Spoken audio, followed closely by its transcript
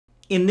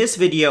In this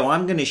video,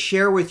 I'm going to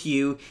share with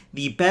you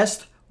the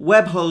best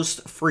web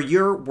host for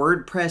your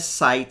WordPress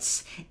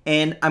sites,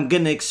 and I'm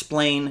going to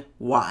explain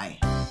why.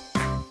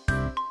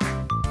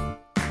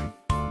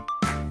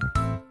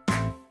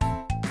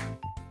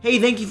 Hey,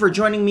 thank you for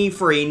joining me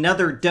for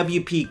another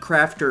WP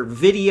Crafter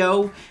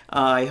video.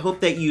 I hope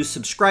that you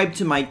subscribe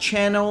to my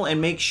channel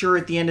and make sure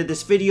at the end of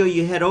this video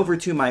you head over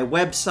to my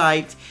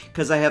website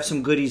because I have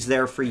some goodies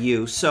there for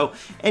you. So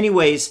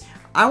anyways,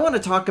 I want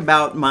to talk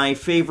about my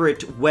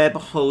favorite web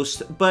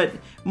host, but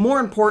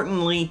more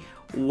importantly,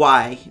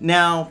 why.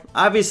 Now,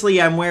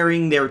 obviously I'm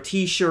wearing their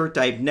t-shirt.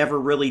 I've never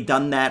really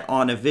done that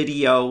on a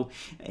video.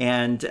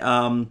 And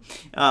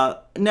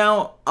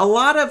now, a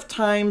lot of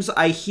times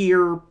I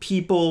hear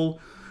people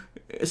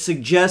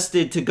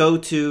suggested to go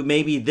to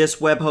maybe this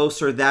web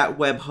host or that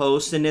web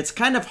host, and it's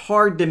kind of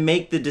hard to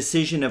make the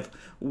decision of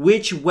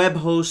which web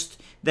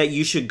host that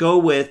you should go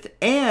with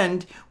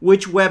and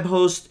which web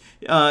host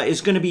is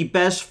going to be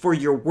best for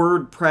your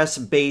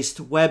WordPress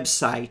based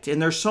website.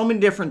 And there's so many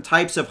different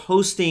types of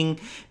hosting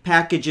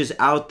packages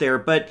out there,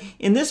 but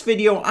in this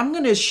video I'm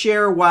going to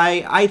share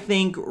why I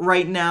think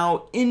right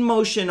now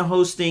InMotion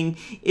hosting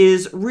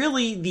is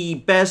really the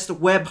best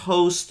web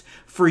host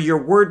for your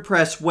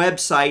WordPress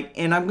website,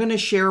 and I'm going to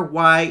share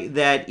why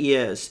that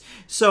is.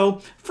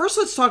 So first,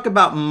 let's talk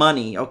about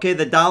money, okay?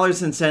 The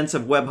dollars and cents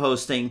of web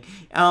hosting.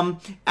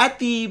 At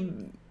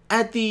the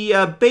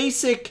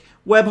basic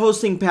web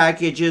hosting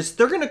packages,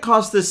 they're going to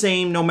cost the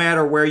same no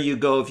matter where you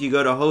go. If you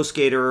go to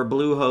HostGator or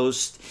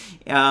Bluehost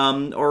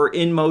or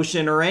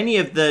InMotion or any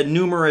of the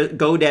numerous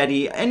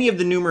GoDaddy, any of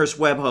the numerous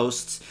web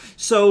hosts.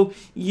 So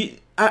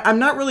I'm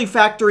not really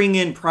factoring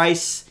in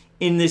price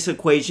in this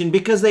equation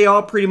because they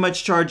all pretty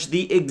much charge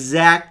the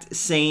exact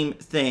same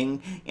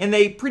thing, and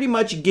they pretty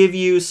much give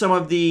you some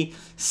of the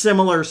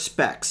similar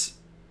specs.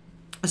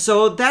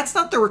 So that's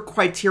not the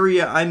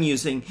criteria I'm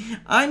using.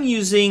 I'm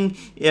using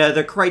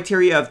the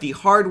criteria of the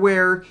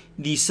hardware,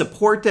 the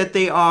support that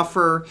they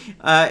offer,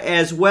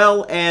 as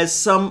well as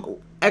some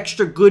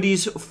extra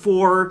goodies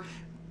for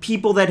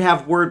people that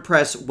have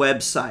WordPress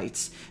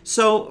websites.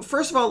 So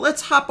first of all,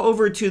 let's hop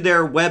over to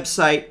their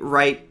website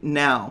right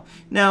now.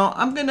 Now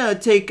I'm gonna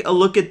take a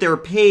look at their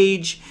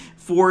page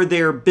for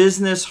their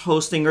business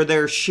hosting or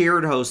their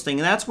shared hosting,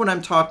 and that's what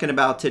I'm talking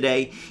about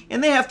today.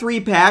 And they have 3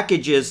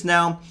 packages.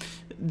 Now,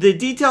 the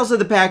details of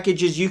the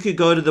packages, you could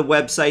go to the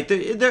website.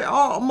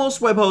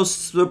 Most web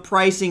hosts, the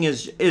pricing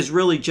is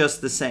really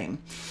just the same.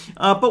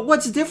 But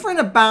what's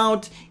different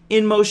about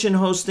InMotion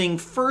hosting,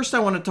 first I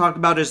want to talk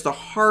about is the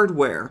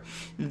hardware.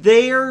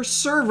 Their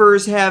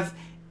servers have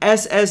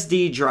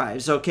SSD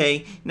drives,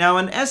 okay? Now,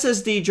 an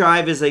SSD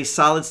drive is a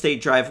solid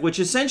state drive, which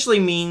essentially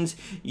means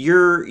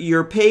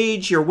your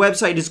page, your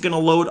website is going to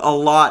load a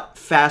lot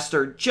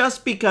faster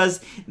just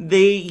because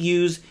they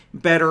use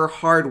better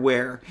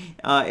hardware.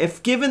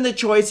 If given the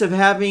choice of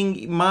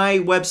having my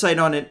website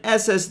on an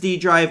SSD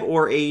drive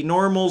or a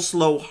normal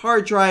slow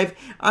hard drive,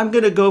 I'm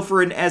going to go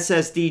for an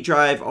SSD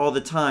drive all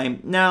the time.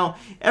 Now,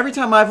 every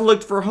time I've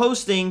looked for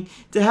hosting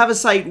to have a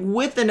site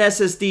with an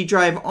SSD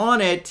drive on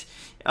it,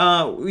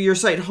 your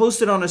site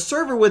hosted on a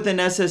server with an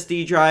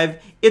SSD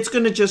drive, it's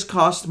going to just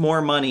cost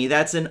more money.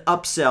 That's an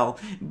upsell.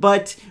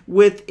 But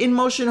with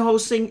InMotion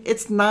hosting,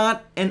 it's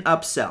not an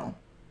upsell.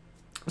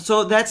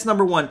 So that's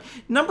number one.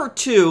 Number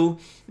two,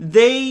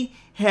 they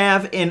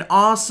have an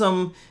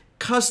awesome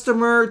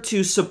customer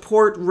to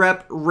support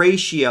rep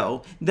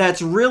ratio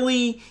that's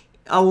really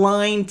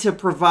aligned to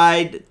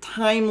provide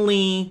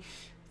timely,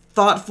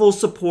 thoughtful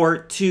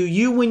support to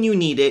you when you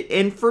need it.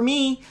 And for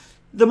me,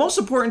 the most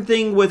important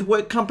thing with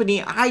what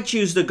company I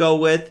choose to go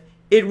with,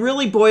 it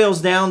really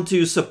boils down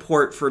to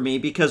support for me,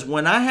 because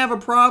when I have a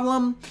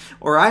problem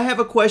or I have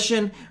a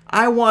question,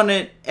 I want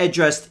it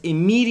addressed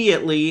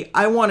immediately.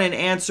 I want an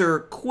answer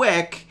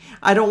quick.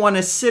 I don't want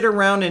to sit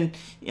around and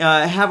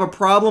have a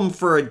problem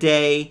for a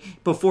day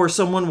before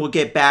someone will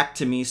get back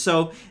to me.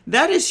 So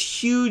that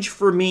is huge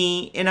for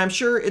me, and I'm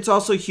sure it's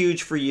also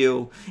huge for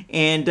you.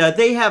 And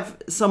they have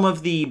some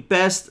of the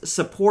best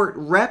support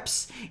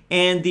reps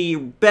and the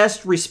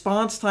best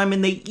response time,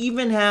 and they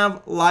even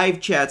have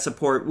live chat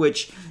support,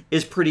 which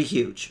is pretty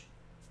huge.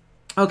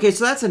 Okay,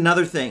 so that's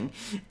another thing.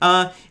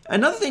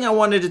 Another thing I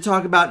wanted to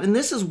talk about, and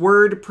this is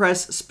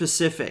WordPress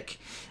specific.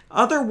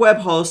 Other web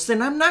hosts,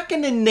 and I'm not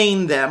going to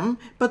name them,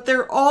 but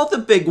they're all the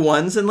big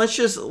ones, and let's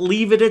just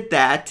leave it at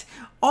that.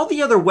 All the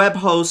other web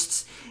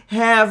hosts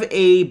have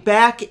a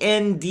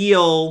back-end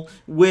deal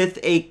with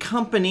a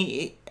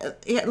company.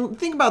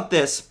 Think about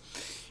this.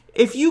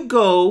 If you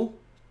go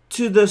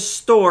to the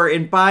store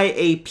and buy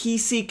a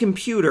PC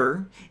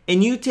computer,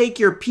 and you take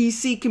your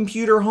PC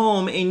computer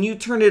home and you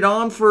turn it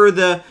on for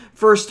the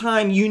first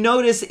time, you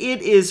notice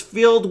it is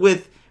filled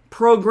with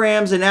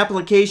programs and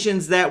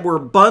applications that were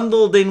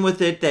bundled in with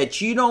it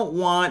that you don't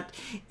want.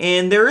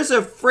 And there is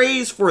a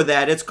phrase for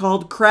that. It's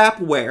called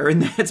crapware,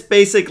 and that's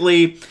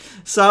basically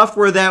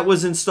software that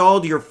was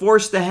installed you're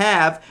forced to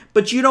have,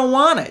 but you don't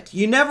want it.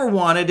 You never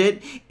wanted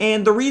it.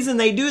 And the reason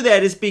they do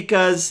that is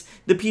because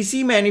the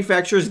PC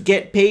manufacturers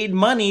get paid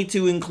money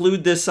to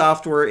include this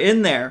software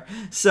in there.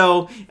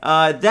 So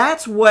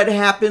that's what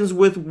happens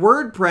with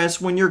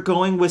WordPress when you're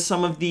going with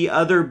some of the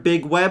other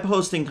big web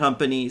hosting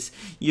companies.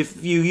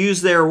 If you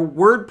use their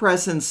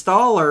WordPress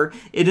installer,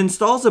 it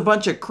installs a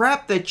bunch of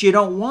crap that you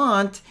don't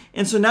want.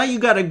 And so now you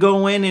got to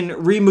go in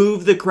and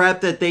remove the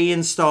crap that they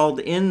installed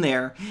in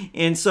there.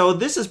 And so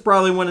this is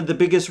probably one of the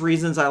biggest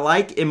reasons I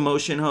like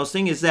InMotion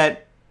hosting, is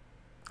that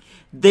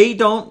they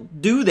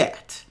don't do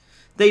that.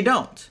 They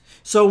don't.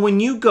 So when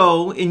you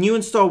go and you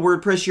install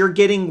WordPress, you're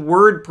getting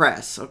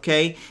WordPress,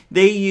 okay?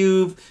 They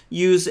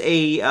use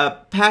a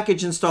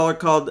package installer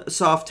called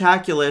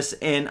Softaculous,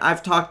 and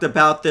I've talked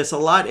about this a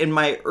lot in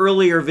my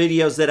earlier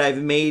videos that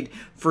I've made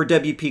for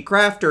WP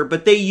Crafter,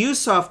 but they use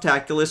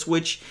Softaculous,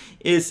 which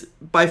is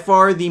by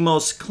far the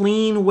most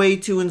clean way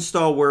to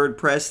install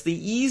WordPress,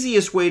 the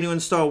easiest way to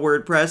install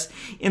WordPress,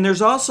 and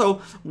there's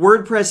also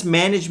WordPress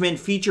management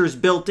features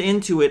built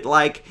into it,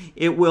 like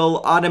it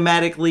will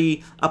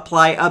automatically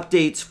apply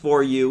updates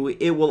for you,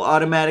 it will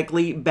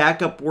automatically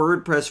back up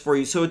WordPress for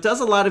you, so it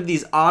does a lot of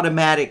these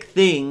automatic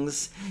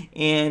things,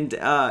 and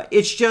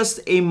it's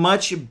just a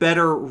much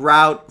better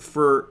route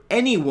for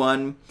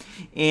anyone.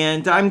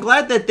 And I'm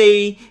glad that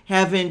they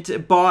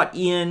haven't bought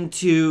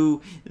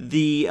into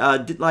the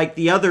like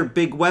the other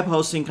big web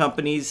hosting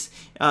companies,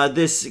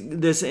 this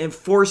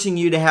forcing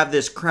you to have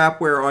this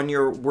crapware on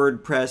your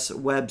WordPress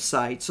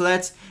website. So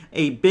that's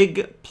a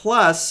big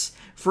plus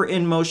for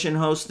InMotion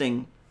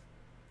hosting.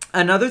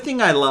 Another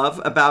thing I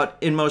love about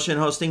InMotion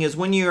hosting is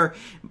when you're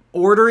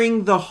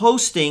ordering the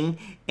hosting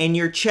and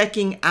you're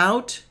checking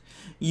out,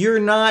 you're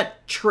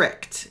not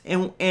tricked.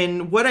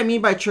 And what I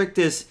mean by tricked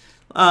is,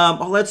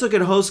 let's look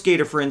at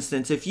HostGator, for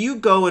instance. If you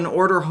go and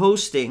order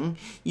hosting,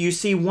 you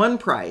see one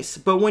price,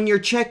 but when you're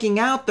checking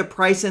out, the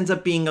price ends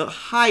up being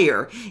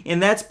higher,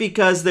 and that's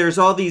because there's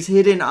all these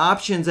hidden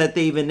options that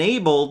they've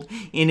enabled,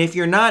 and if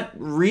you're not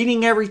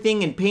reading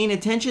everything and paying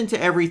attention to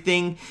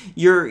everything,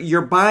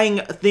 you're buying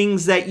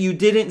things that you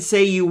didn't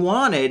say you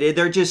wanted.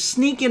 They're just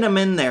sneaking them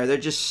in there. They're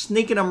just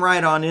sneaking them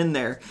right on in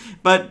there.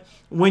 But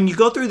when you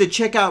go through the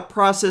checkout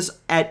process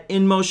at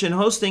InMotion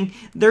hosting,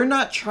 they're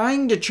not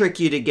trying to trick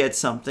you to get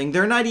something.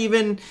 They're not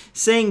even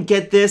saying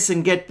get this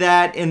and get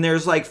that, and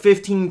there's like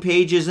 15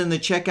 pages in the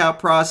checkout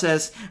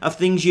process of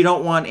things you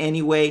don't want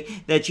anyway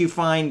that you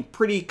find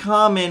pretty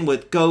common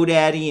with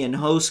GoDaddy and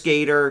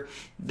HostGator.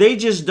 They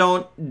just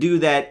don't do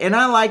that, and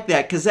I like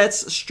that because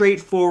that's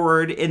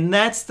straightforward, and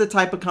that's the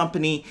type of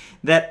company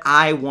that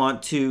I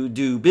want to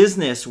do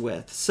business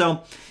with.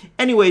 So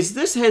anyways,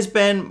 this has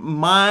been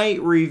my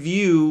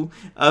review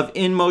of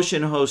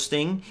InMotion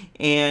hosting,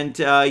 and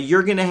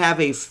you're going to have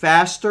a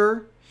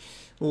faster,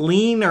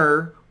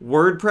 leaner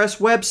WordPress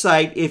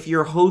website if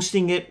you're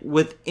hosting it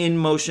with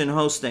InMotion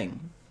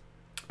hosting.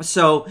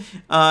 So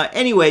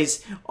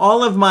anyways,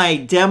 all of my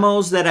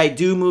demos that I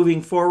do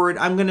moving forward,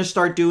 I'm going to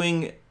start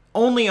doing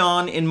only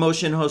on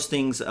InMotion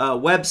hosting's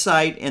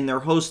website and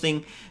their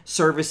hosting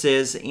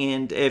services.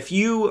 And if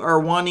you are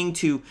wanting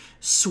to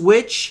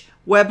switch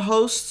web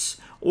hosts,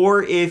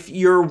 or if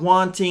you're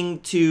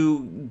wanting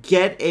to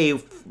get a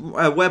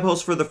web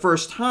host for the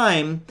first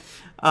time,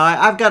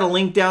 I've got a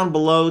link down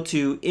below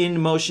to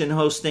InMotion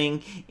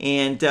hosting,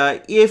 and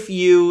if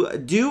you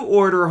do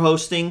order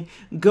hosting,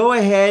 go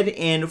ahead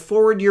and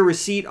forward your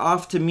receipt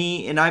off to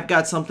me, and I've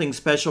got something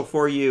special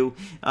for you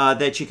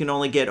that you can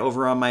only get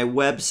over on my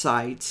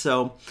website.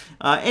 So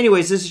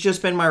anyways, this has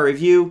just been my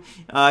review.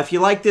 If you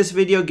like this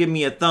video, give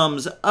me a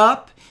thumbs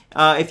up.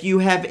 If you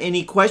have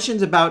any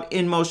questions about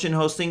InMotion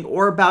hosting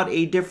or about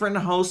a different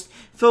host,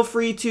 feel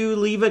free to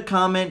leave a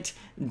comment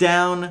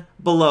down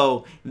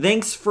below.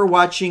 Thanks for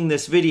watching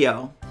this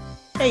video.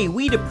 Hey,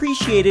 we'd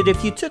appreciate it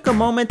if you took a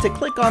moment to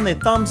click on the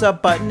thumbs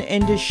up button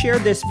and to share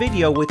this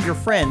video with your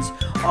friends.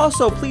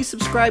 Also, please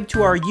subscribe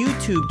to our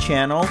YouTube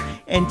channel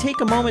and take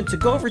a moment to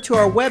go over to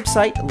our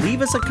website,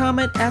 leave us a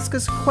comment, ask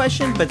us a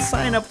question, but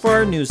sign up for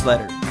our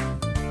newsletter.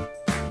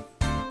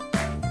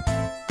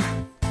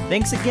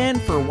 Thanks again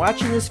for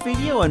watching this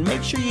video, and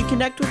make sure you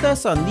connect with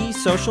us on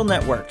these social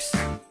networks.